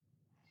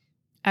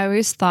I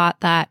always thought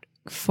that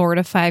 4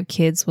 to 5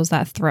 kids was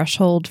that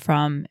threshold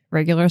from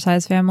regular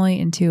size family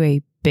into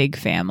a big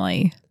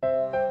family.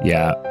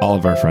 Yeah, all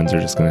of our friends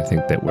are just going to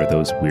think that we're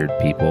those weird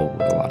people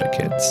with a lot of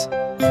kids.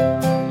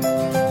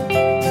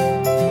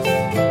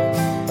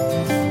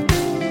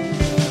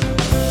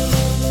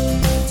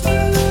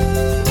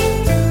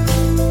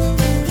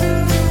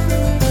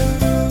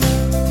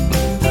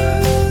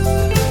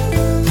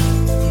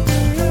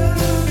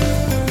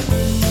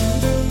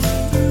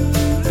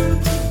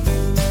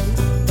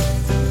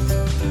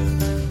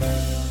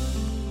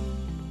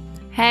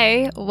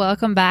 Hey,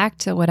 welcome back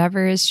to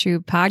Whatever Is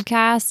True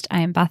podcast.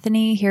 I am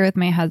Bethany here with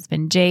my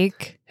husband,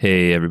 Jake.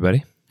 Hey,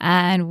 everybody.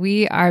 And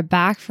we are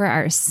back for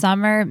our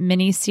summer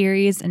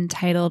mini-series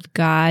entitled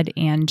God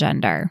and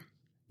Gender.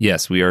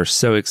 Yes, we are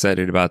so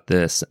excited about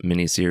this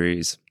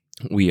mini-series.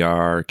 We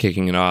are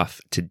kicking it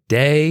off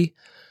today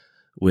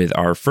with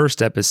our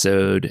first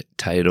episode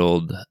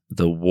titled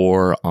The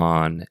War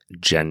on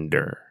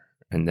Gender.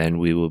 And then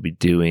we will be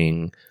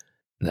doing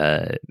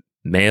the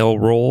male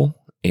role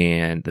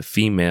and the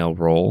female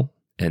role,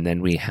 and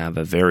then we have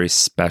a very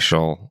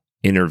special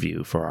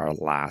interview for our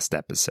last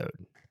episode.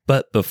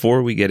 But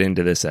before we get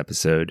into this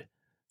episode,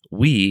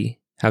 we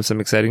have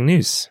some exciting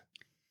news.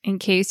 In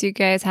case you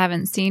guys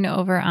haven't seen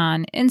over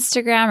on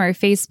Instagram or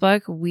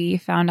Facebook, we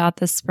found out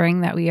this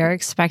spring that we are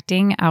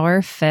expecting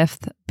our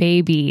 5th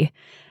baby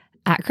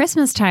at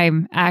Christmas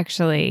time,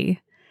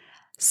 actually.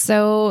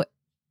 So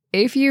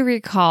if you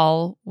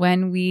recall,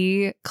 when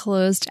we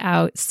closed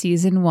out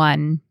season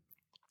 1,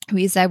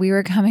 we said we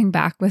were coming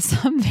back with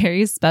some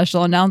very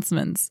special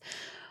announcements.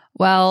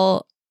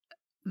 Well,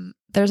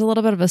 there's a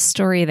little bit of a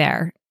story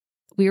there.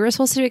 We were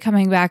supposed to be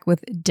coming back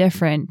with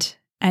different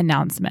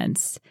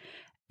announcements,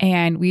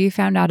 and we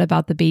found out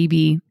about the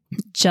baby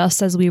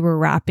just as we were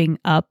wrapping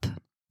up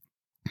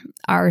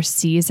our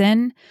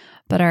season,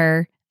 but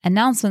our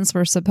announcements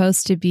were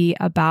supposed to be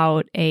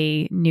about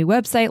a new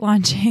website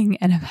launching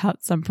and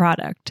about some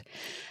product.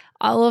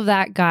 All of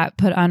that got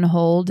put on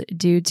hold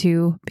due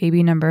to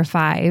baby number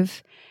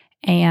 5.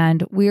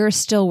 And we are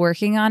still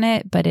working on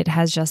it, but it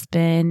has just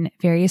been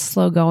very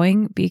slow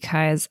going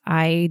because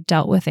I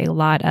dealt with a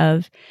lot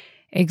of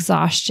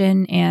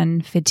exhaustion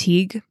and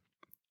fatigue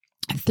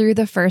through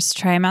the first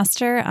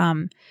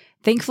trimester.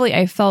 Thankfully,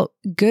 I felt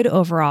good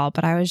overall,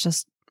 but I was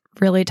just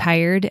really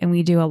tired. And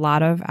we do a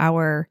lot of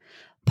our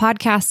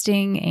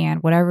podcasting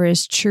and whatever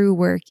is true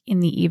work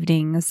in the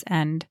evenings.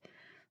 And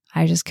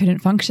I just couldn't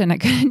function. I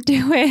couldn't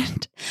do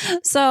it.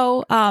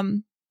 So,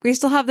 we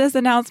still have this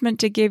announcement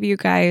to give you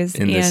guys.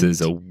 And this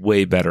is a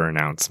way better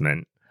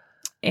announcement.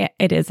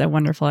 It is a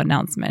wonderful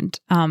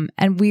announcement.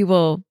 And we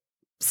will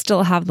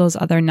still have those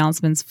other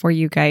announcements for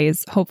you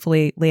guys,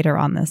 hopefully later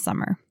on this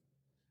summer.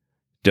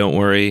 Don't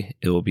worry.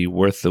 It will be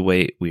worth the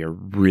wait. We are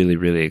really,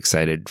 really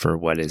excited for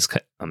what is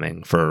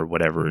coming, for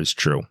whatever is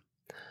true.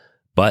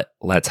 But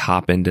let's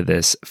hop into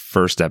this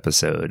first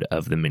episode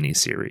of the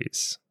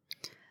mini-series.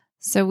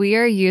 So we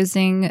are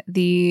using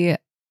the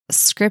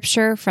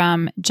scripture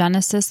from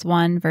Genesis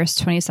 1 verse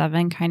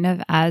 27 kind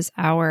of as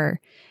our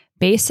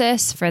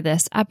basis for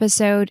this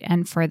episode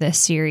and for this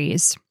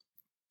series.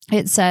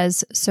 It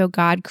says, "So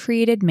God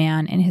created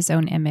man in his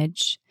own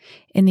image.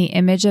 In the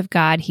image of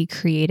God, he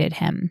created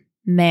him.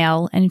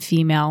 Male and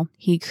female,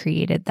 he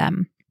created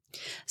them."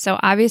 So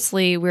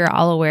obviously we're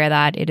all aware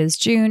that it is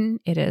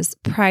June. It is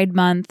Pride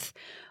Month.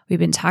 We've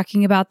been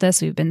talking about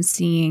this. We've been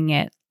seeing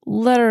it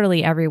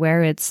literally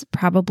everywhere. It's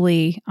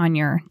probably on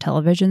your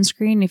television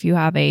screen. If you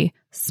have a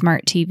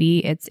smart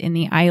TV, it's in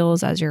the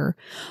aisles as you're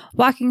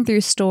walking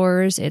through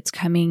stores. It's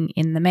coming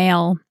in the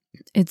mail.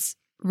 It's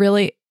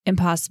really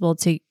impossible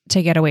to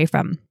get away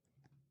from.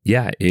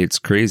 Yeah, it's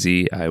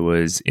crazy. I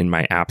was in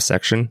my app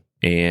section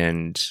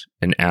and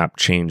an app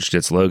changed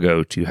its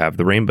logo to have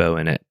the rainbow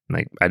in it.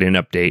 Like, I didn't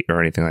update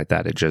or anything like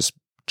that. It just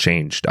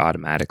changed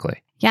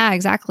automatically. Yeah,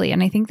 exactly.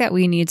 And I think that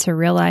we need to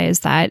realize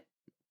that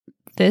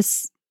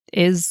this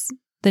is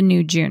the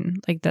new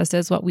June. Like, this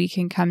is what we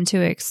can come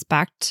to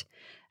expect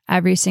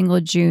every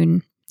single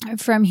June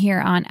from here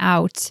on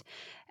out.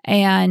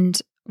 And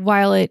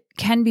while it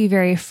can be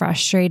very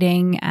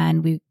frustrating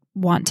and we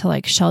want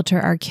to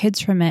shelter our kids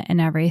from it and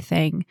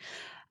everything,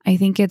 I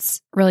think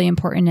it's really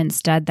important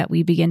instead that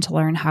we begin to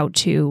learn how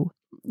to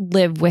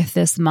live with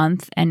this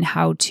month and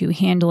how to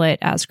handle it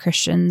as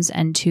Christians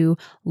and to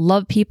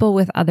love people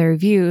with other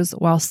views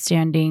while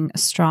standing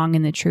strong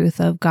in the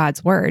truth of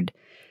God's word.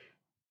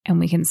 And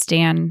we can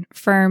stand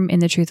firm in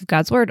the truth of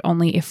God's word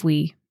only if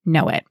we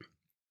know it.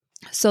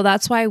 So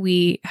that's why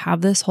we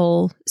have this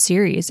whole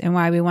series and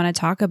why we want to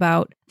talk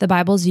about the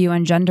Bible's view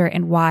on gender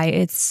and why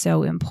it's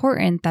so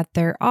important that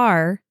there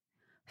are,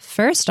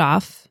 first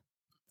off,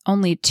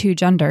 only 2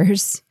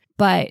 genders,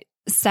 but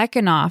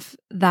second off,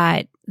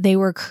 that they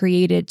were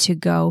created to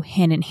go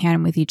hand in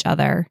hand with each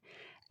other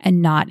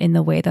and not in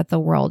the way that the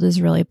world is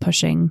really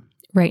pushing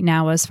right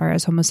now as far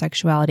as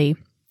homosexuality.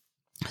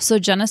 So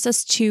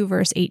Genesis 2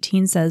 verse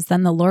 18 says,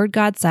 "Then the Lord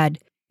God said,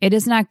 'It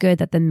is not good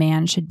that the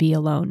man should be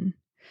alone.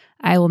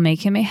 I will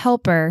make him a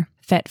helper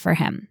fit for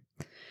him.'"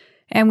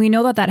 And we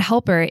know that that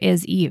helper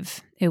is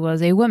Eve. It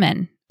was a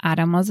woman.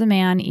 Adam was a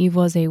man, Eve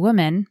was a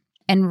woman.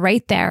 And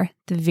right there,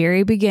 the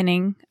very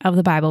beginning of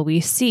the Bible, we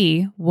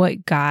see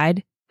what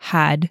God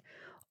had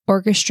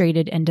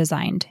orchestrated and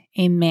designed,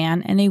 a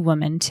man and a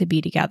woman to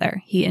be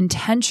together. He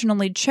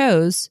intentionally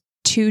chose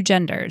two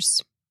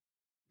genders.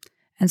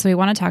 And so we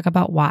want to talk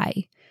about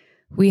why.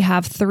 We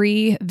have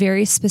three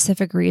very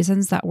specific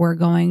reasons that we're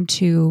going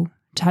to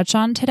touch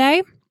on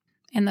today.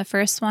 And the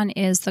first one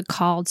is the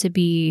call to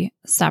be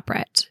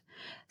separate.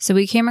 So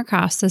we came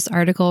across this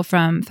article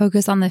from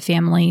Focus on the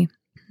Family.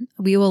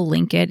 We will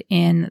link it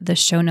in the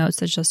show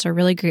notes. It's just a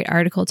really great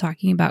article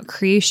talking about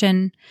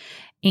creation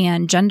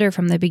and gender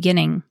from the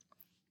beginning.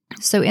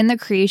 So in the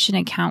creation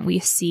account, we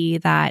see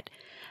that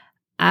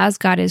as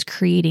God is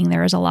creating,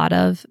 there is a lot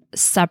of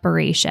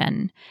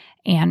separation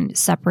and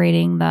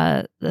separating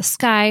the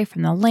sky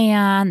from the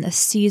land, the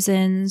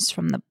seasons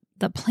from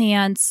the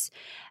plants.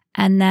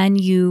 And then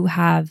you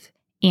have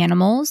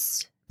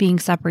animals being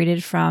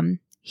separated from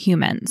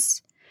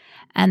humans.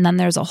 And then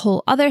there's a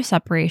whole other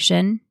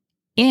separation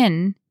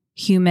in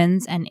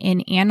humans and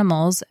in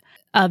animals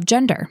of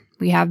gender.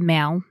 We have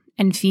male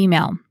and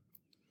female.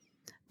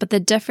 But the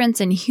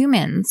difference in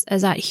humans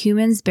is that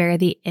humans bear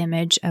the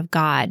image of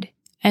God.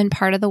 And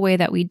part of the way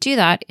that we do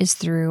that is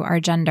through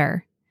our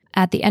gender.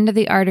 At the end of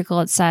the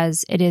article, it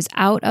says, "It is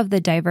out of the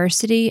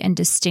diversity and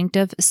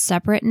distinctive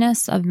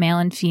separateness of male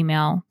and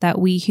female that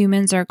we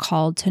humans are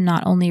called to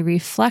not only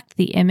reflect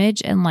the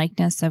image and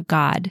likeness of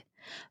God,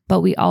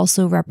 but we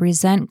also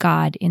represent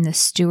God in the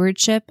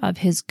stewardship of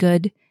his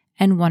good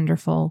and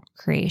wonderful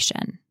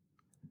creation."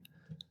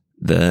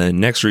 The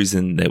next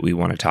reason that we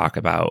want to talk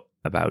about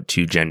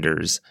two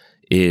genders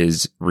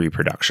is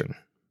reproduction.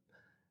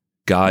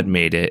 God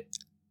made it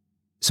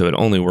so it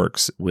only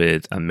works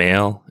with a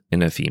male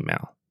and a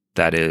female.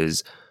 That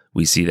is,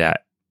 we see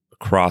that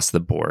across the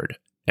board.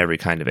 Every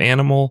kind of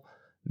animal,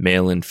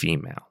 male and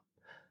female.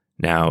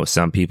 Now,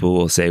 some people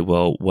will say,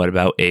 well, what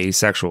about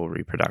asexual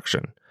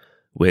reproduction?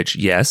 Which,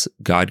 yes,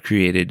 God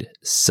created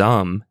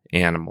some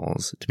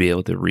animals to be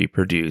able to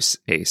reproduce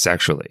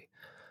asexually.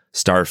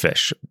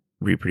 Starfish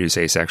reproduce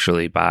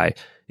asexually by,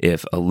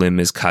 if a limb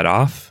is cut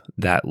off,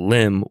 that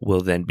limb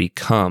will then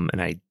become an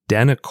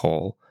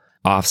identical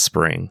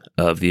offspring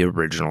of the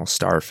original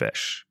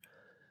starfish.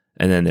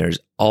 And then there's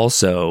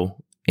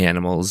also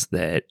animals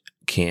that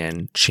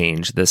can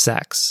change the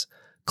sex.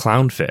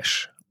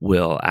 Clownfish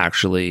will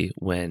actually,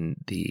 when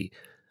the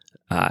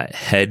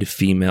head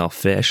female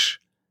fish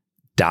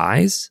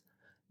dies,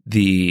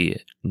 the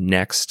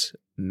next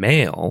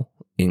male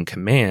in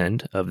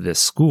command of this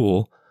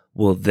school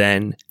will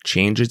then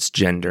change its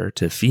gender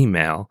to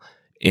female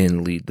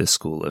and lead the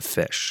school of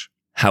fish.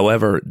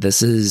 However,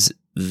 this is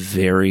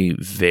very,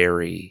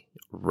 very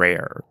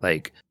rare.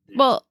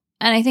 Well,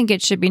 and I think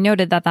it should be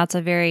noted that that's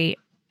a very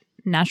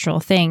natural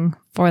thing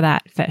for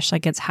that fish.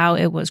 It's how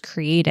it was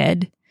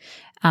created.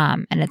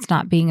 And it's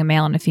not being a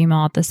male and a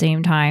female at the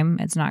same time.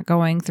 It's not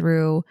going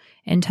through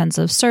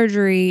intensive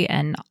surgery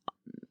and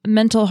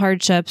mental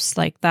hardships.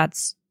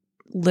 That's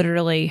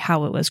literally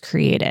how it was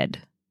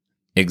created.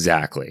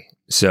 Exactly.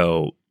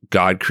 So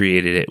God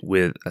created it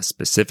with a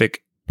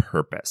specific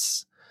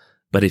purpose.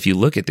 But if you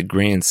look at the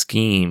grand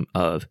scheme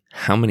of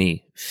how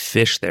many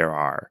fish there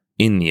are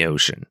in the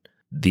ocean,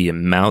 the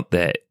amount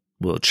that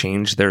will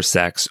change their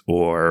sex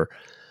or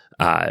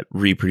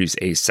reproduce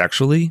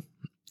asexually,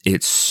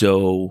 it's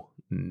so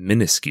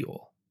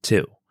minuscule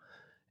too.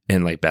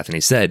 And like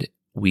Bethany said,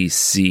 we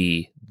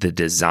see the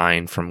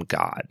design from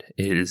God.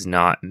 It is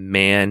not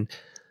man,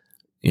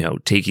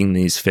 taking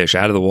these fish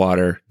out of the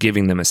water,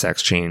 giving them a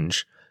sex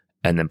change,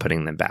 and then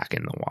putting them back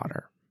in the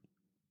water.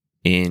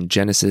 In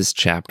Genesis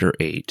chapter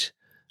 8,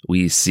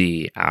 we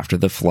see after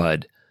the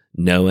flood,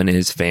 Noah and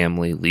his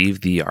family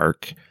leave the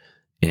ark,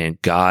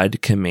 and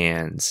God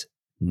commands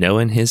Noah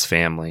and his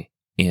family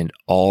and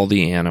all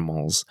the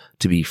animals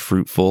to be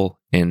fruitful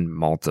and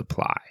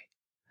multiply.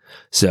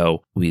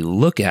 So we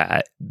look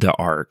at the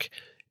ark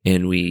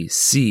and we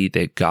see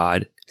that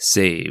God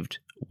saved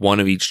one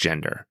of each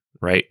gender,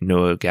 right?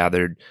 Noah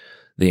gathered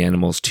the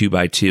animals 2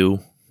 by 2,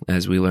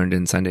 as we learned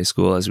in Sunday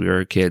school as we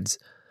were kids.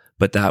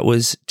 But that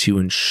was to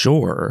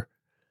ensure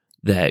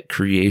that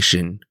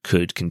creation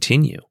could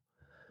continue.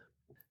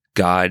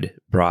 God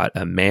brought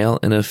a male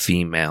and a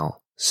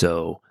female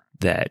so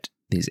that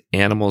these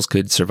animals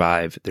could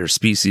survive, their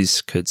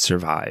species could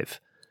survive.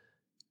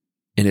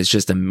 And it's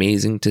just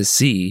amazing to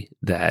see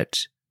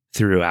that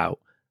throughout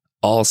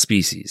all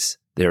species,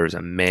 there is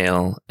a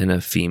male and a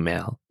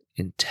female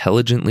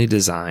intelligently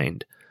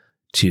designed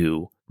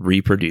to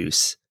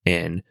reproduce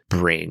and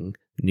bring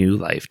new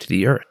life to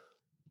the earth.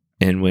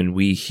 And when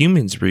we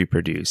humans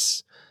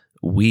reproduce,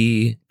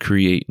 we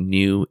create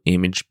new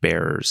image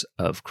bearers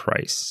of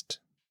Christ.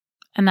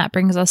 And that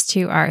brings us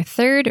to our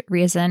third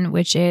reason,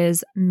 which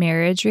is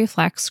marriage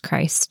reflects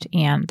Christ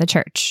and the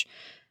church.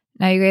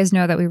 Now, you guys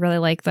know that we really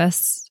like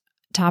this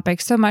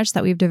topic so much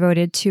that we've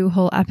devoted 2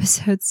 whole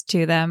episodes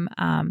to them,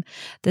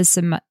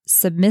 the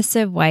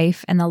submissive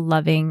wife and the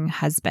loving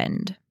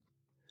husband.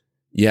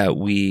 Yeah,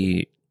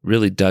 we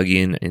really dug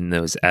in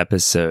those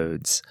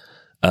episodes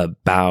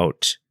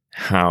about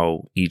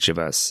how each of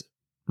us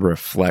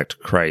reflect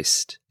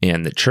Christ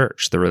and the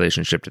church, the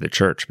relationship to the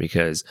church,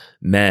 because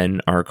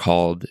men are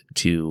called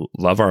to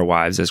love our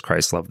wives as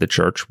Christ loved the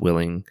church,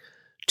 willing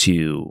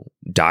to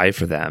die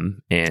for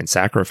them and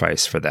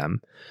sacrifice for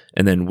them.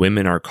 And then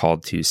women are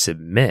called to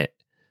submit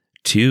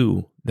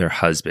to their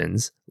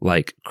husbands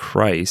like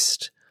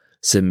Christ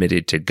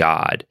submitted to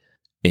God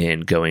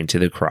in going to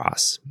the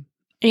cross.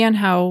 And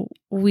how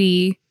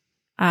we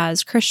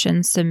as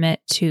Christians submit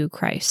to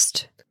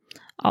Christ.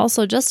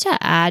 Also, just to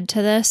add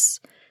to this,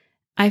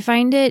 I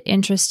find it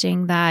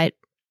interesting that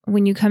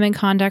when you come in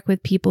contact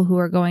with people who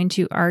are going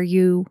to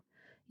argue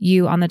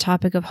you on the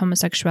topic of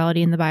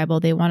homosexuality in the Bible,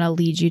 they want to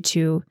lead you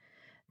to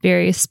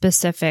very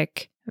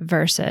specific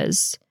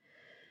verses.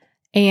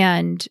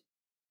 And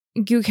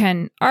you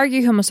can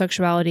argue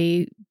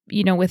homosexuality,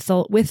 with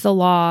the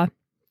law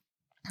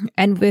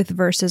and with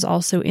verses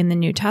also in the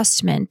New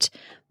Testament.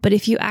 But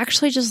if you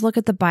actually just look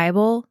at the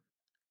Bible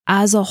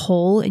as a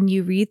whole and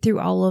you read through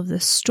all of the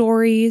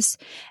stories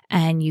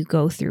and you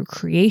go through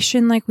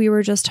creation like we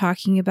were just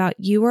talking about,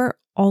 you are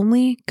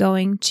only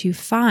going to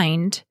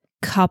find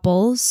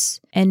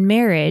couples and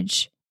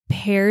marriage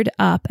paired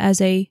up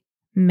as a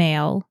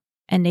male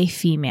and a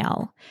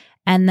female.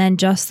 And then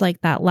just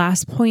like that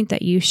last point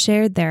that you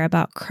shared there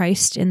about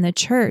Christ in the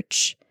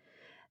church,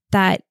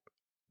 that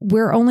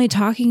we're only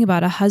talking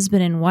about a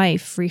husband and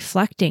wife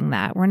reflecting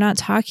that. We're not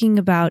talking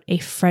about a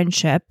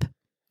friendship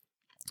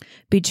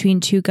between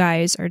two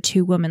guys or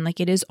two women.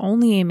 Like, it is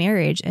only a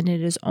marriage, and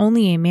it is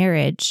only a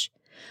marriage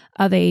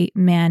of a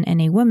man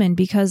and a woman,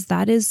 because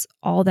that is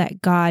all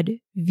that God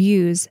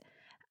views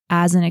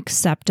as an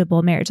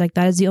acceptable marriage. Like,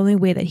 that is the only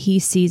way that he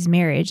sees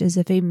marriage, is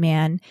if a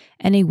man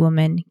and a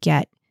woman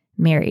get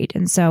married.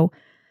 And so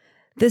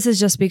this has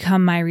just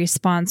become my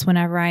response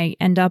whenever I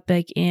end up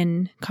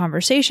in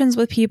conversations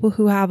with people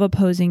who have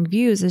opposing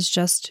views, is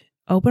just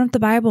open up the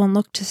Bible and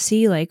look to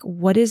see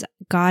what is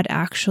God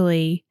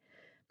actually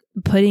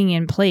putting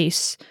in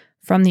place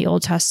from the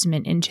Old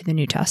Testament into the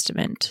New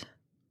Testament.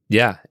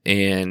 Yeah.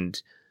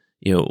 And,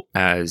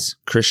 as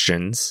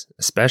Christians,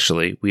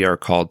 especially, we are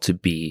called to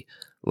be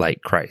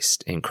like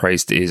Christ. And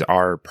Christ is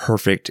our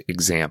perfect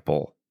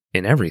example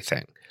in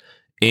everything.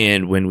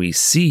 And when we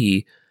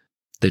see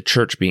the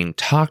church being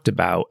talked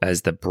about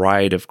as the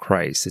bride of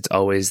Christ, it's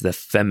always the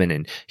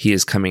feminine. He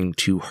is coming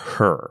to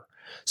her.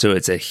 So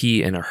it's a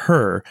he and a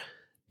her.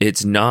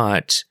 It's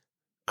not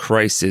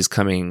Christ is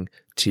coming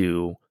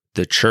to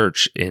the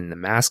church in the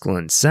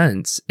masculine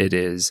sense. It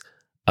is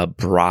a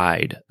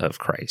bride of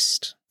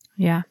Christ.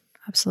 Yeah,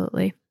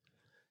 absolutely.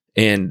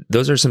 And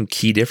those are some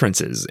key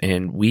differences.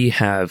 And we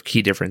have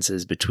key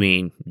differences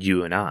between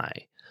you and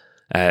I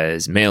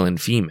as male and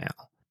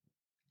female.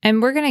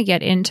 And we're going to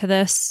get into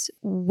this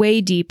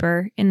way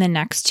deeper in the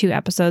next 2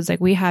 episodes.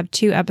 We have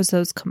 2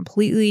 episodes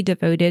completely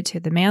devoted to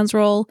the man's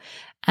role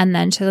and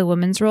then to the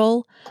woman's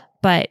role.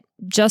 But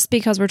just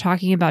because we're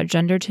talking about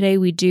gender today,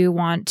 we do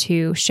want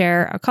to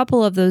share a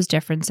couple of those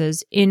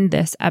differences in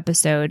this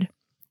episode.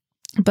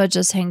 But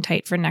just hang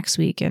tight for next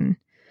week. And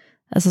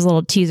this is a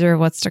little teaser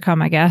of what's to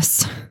come, I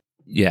guess.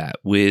 Yeah,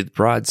 with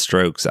broad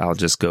strokes, I'll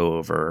just go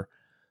over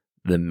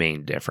the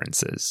main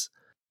differences.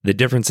 The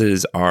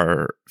differences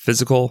are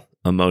physical,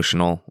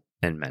 emotional,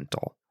 and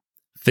mental.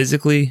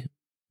 Physically,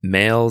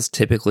 males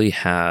typically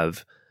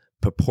have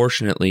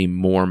proportionately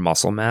more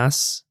muscle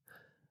mass,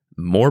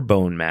 more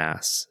bone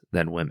mass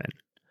than women.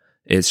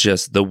 It's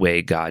just the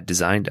way God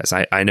designed us.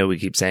 I know we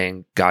keep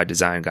saying God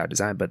designed,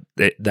 but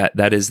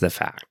that is the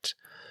fact.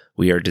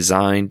 We are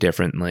designed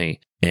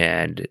differently.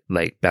 And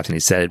like Bethany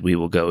said, we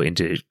will go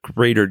into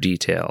greater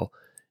detail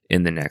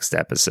in the next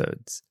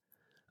episodes.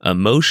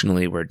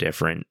 Emotionally, we're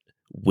different.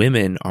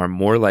 Women are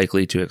more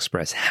likely to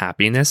express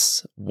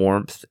happiness,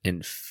 warmth,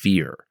 and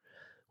fear,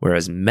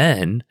 whereas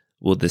men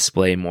will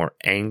display more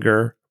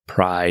anger,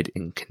 pride,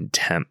 and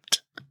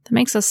contempt. That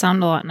makes us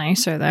sound a lot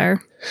nicer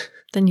there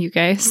than you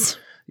guys.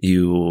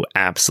 You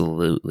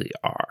absolutely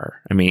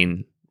are. I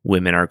mean,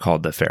 women are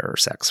called the fairer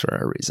sex for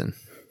a reason.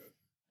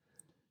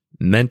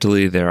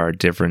 Mentally, there are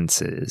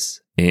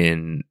differences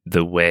in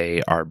the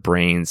way our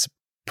brains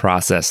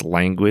process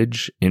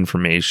language,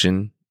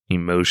 information,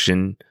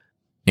 emotion,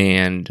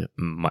 and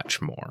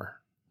much more.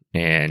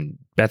 And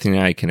Bethany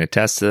and I can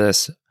attest to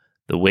this.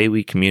 The way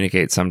we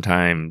communicate,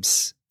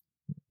 sometimes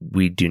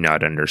we do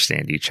not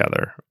understand each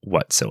other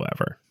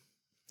whatsoever.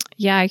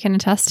 Yeah, I can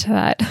attest to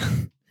that.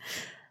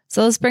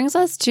 So this brings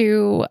us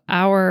to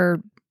our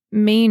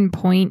main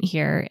point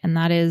here, and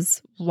that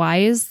is, why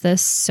is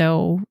this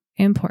so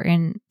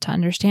important to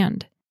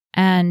understand?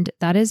 And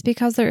that is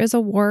because there is a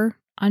war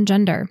on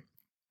gender.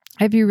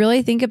 If you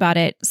really think about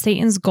it,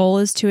 Satan's goal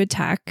is to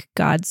attack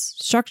God's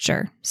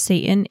structure.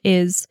 Satan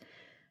is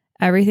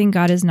everything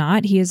God is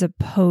not. He is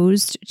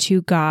opposed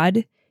to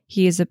God.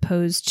 He is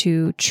opposed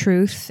to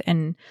truth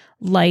and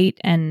light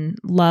and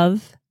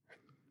love.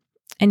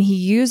 And he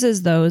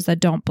uses those that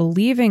don't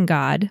believe in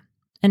God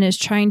and is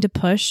trying to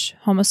push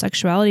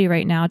homosexuality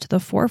right now to the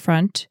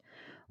forefront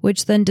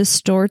which then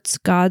distorts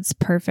God's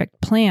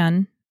perfect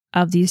plan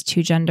of these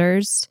two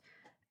genders,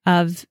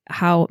 of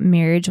how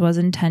marriage was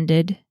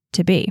intended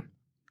to be.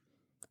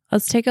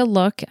 Let's take a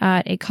look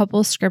at a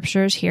couple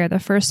scriptures here. The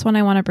first one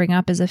I want to bring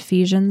up is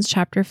Ephesians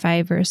chapter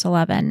 5, verse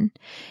 11.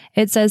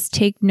 It says,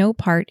 "Take no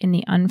part in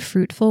the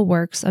unfruitful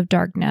works of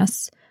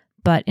darkness,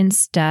 but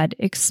instead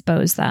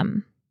expose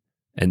them."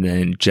 And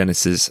then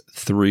Genesis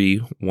 3,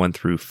 1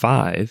 through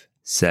 5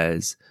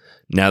 says,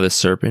 "Now the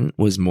serpent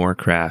was more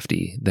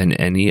crafty than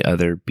any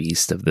other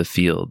beast of the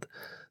field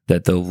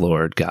that the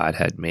Lord God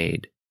had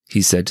made.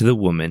 He said to the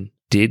woman,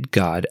 'Did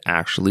God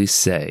actually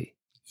say,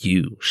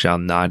 you shall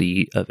not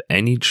eat of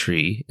any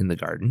tree in the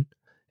garden?'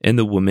 And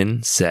the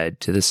woman said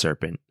to the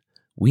serpent,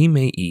 'We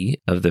may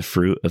eat of the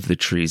fruit of the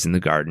trees in the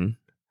garden.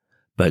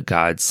 But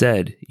God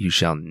said, you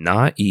shall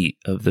not eat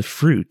of the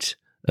fruit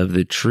of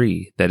the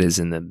tree that is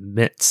in the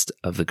midst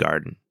of the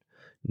garden,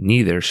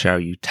 neither shall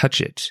you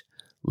touch it,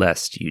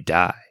 lest you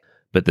die.'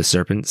 But the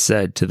serpent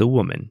said to the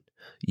woman,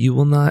 'You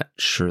will not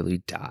surely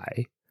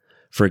die,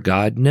 for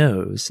God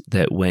knows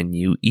that when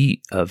you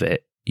eat of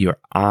it, your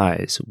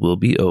eyes will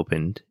be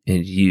opened,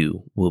 and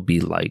you will be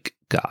like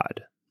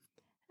God."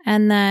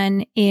 And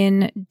then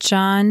in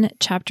John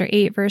chapter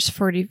 8, verse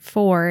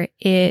 44,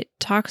 it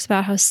talks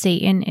about how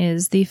Satan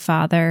is the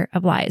father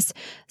of lies.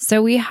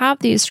 So we have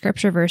these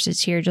scripture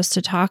verses here just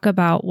to talk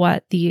about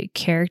what the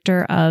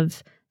character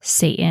of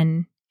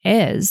Satan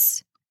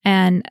is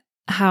and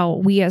how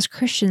we as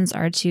Christians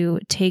are to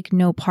take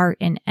no part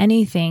in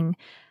anything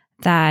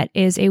that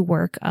is a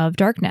work of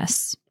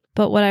darkness.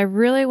 But what I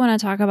really want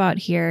to talk about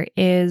here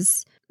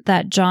is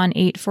that John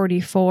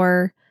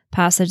 8:44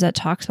 passage that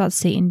talks about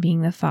Satan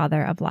being the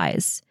father of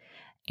lies.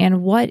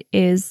 And what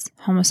is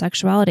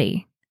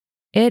homosexuality?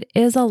 It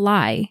is a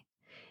lie.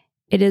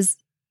 It is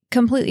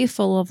completely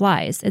full of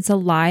lies. It's a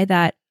lie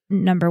that,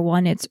 number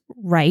one, it's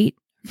right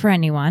for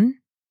anyone.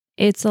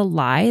 It's a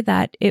lie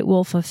that it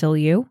will fulfill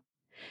you.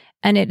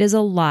 And it is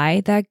a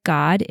lie that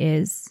God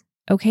is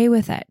okay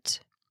with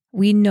it.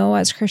 We know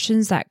as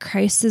Christians that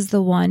Christ is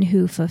the one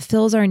who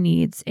fulfills our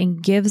needs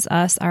and gives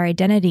us our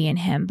identity in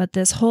him. But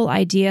this whole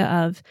idea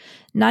of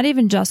not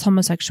even just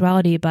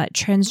homosexuality, but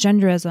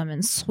transgenderism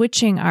and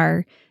switching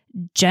our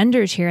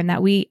genders here, and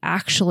that we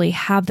actually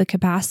have the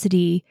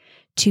capacity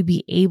to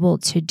be able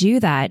to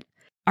do that.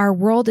 Our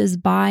world is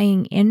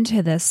buying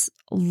into this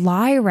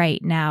lie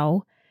right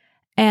now.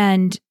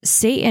 And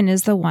Satan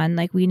is the one,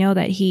 like we know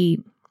that he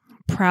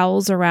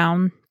prowls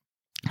around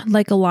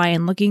like a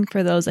lion looking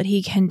for those that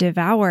he can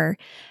devour.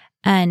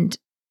 And,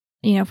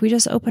 you know, if we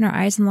just open our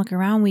eyes and look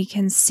around, we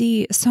can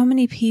see so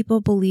many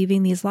people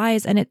believing these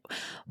lies. And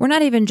we're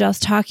not even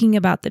just talking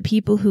about the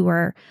people who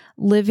are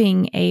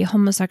living a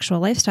homosexual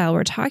lifestyle.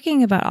 We're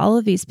talking about all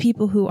of these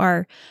people who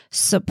are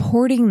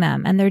supporting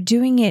them, and they're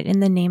doing it in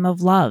the name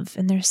of love.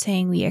 And they're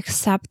saying, we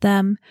accept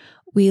them,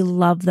 we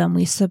love them,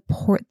 we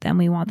support them,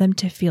 we want them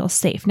to feel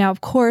safe. Now, of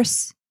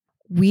course,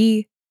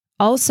 we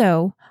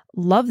also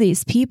love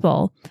these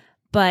people,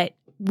 but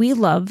we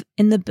love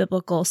in the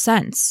biblical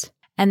sense.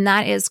 And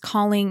that is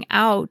calling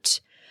out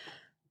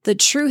the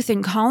truth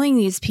and calling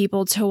these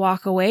people to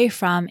walk away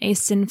from a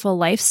sinful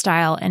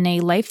lifestyle and a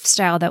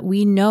lifestyle that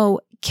we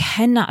know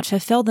cannot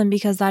fulfill them,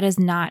 because that is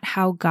not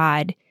how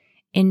God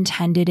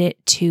intended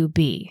it to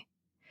be.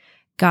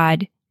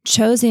 God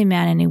chose a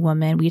man and a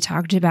woman. We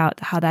talked about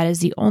how that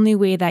is the only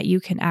way that you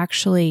can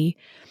actually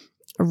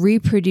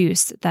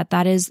reproduce,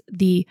 that is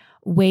the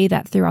way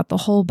that throughout the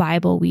whole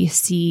Bible we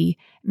see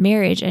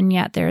marriage. And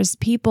yet there's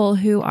people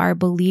who are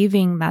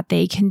believing that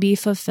they can be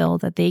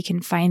fulfilled, that they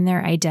can find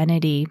their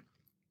identity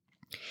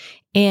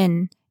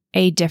in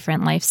a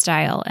different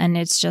lifestyle. And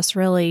it's just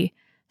really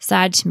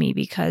sad to me,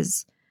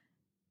 because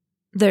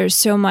there's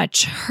so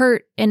much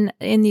hurt in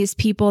these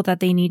people that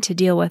they need to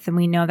deal with. And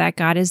we know that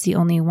God is the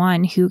only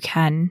one who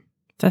can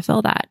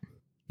fulfill that.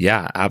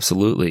 Yeah,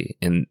 absolutely.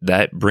 And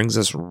that brings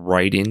us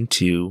right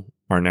into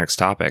our next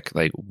topic.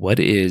 Like, what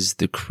is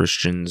the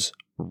Christian's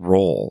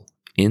role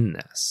in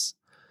this?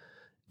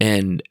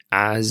 And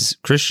as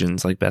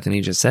Christians, like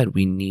Bethany just said,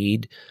 we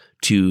need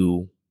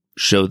to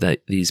show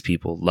that these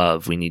people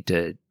love. We need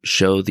to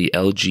show the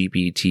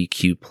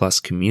LGBTQ plus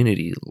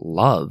community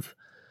love,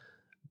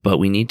 but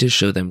we need to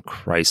show them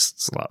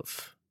Christ's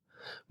love.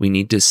 We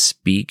need to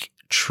speak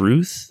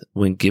truth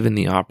when given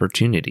the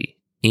opportunity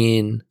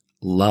in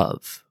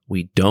love.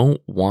 We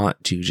don't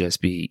want to just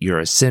be, you're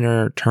a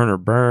sinner, turn or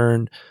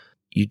burn.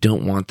 You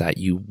don't want that.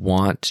 You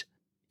want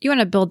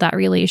to build that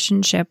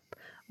relationship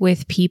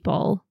with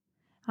people.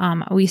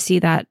 We see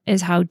that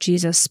is how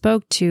Jesus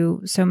spoke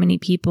to so many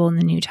people in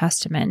the New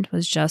Testament,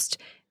 was just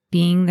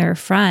being their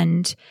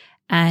friend.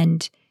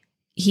 And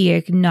he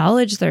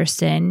acknowledged their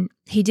sin.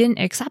 He didn't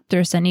accept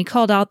their sin. He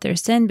called out their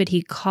sin, but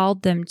he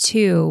called them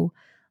to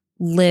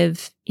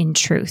live in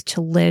truth,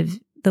 to live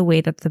the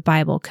way that the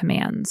Bible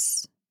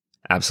commands.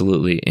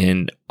 Absolutely.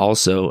 And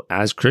also,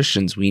 as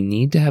Christians, we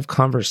need to have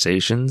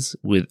conversations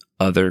with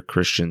other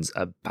Christians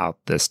about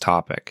this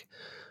topic.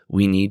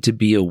 We need to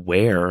be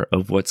aware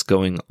of what's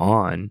going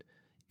on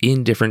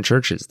in different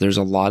churches. There's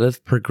a lot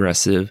of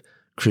progressive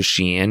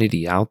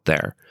Christianity out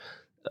there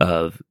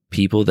of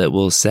people that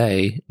will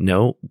say,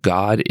 no,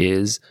 God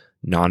is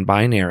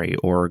non-binary,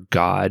 or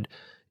God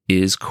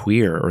is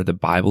queer, or the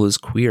Bible is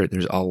queer.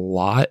 There's a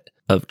lot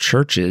of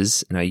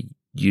churches, and I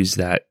use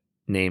that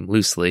name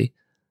loosely,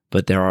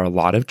 but there are a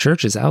lot of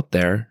churches out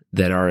there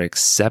that are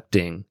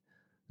accepting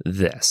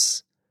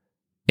this,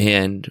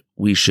 and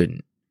we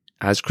shouldn't.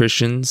 As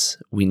Christians,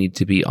 we need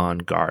to be on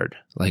guard.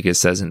 Like it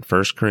says in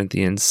 1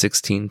 Corinthians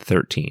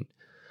 16:13,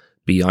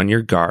 be on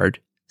your guard,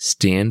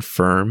 stand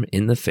firm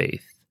in the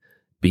faith,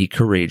 be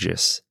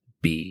courageous,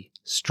 be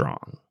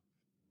strong.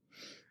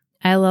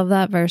 I love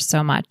that verse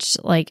so much.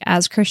 Like,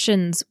 as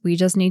Christians, we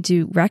just need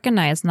to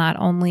recognize not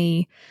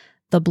only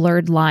the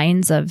blurred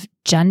lines of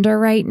gender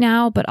right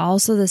now, but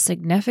also the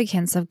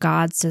significance of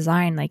God's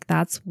design. Like,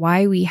 that's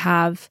why we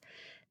have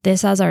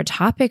this as our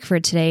topic for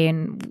today,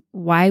 and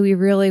why we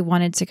really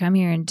wanted to come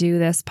here and do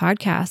this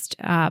podcast.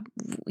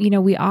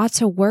 We ought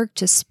to work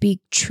to speak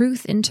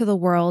truth into the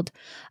world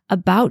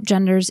about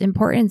gender's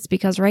importance,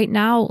 because right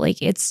now, like,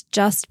 it's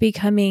just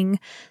becoming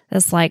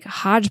this like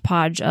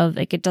hodgepodge of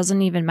like, it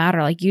doesn't even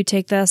matter. Like, you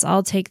take this,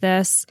 I'll take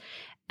this.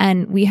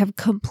 And we have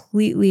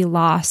completely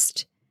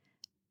lost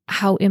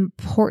how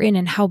important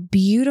and how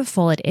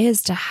beautiful it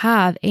is to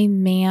have a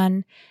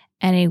man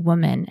and a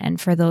woman, and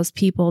for those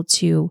people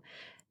to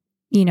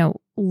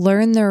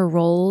learn their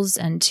roles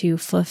and to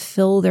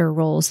fulfill their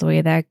roles the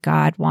way that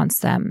God wants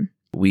them.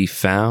 We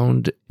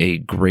found a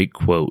great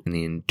quote in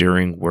the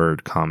Enduring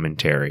Word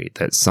commentary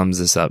that sums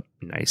this up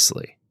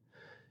nicely.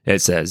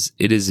 It says,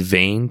 "It is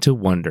vain to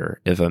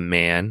wonder if a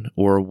man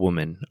or a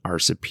woman are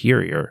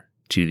superior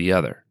to the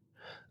other.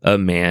 A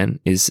man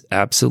is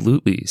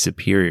absolutely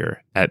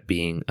superior at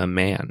being a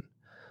man.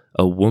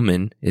 A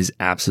woman is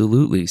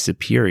absolutely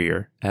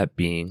superior at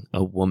being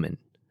a woman.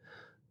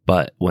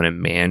 But when a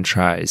man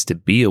tries to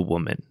be a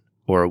woman,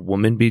 or a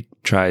woman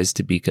tries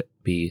to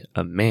be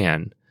a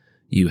man,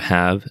 you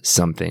have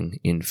something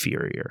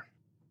inferior."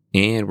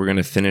 And we're going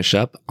to finish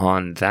up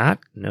on that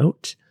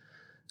note.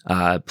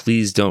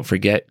 Please don't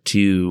forget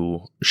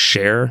to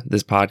share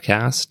this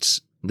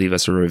podcast. Leave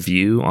us a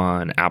review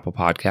on Apple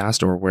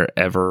Podcast or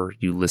wherever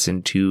you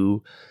listen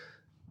to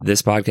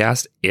this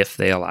podcast, if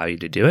they allow you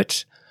to do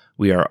it.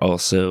 We are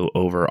also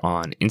over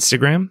on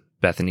Instagram.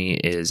 Bethany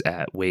is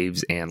at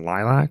Waves and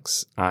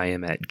Lilacs. I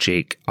am at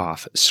Jake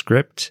Off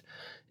Script.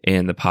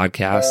 And the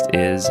podcast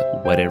is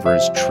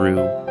Whatever's True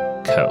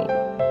Co.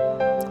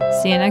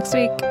 See you next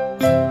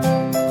week.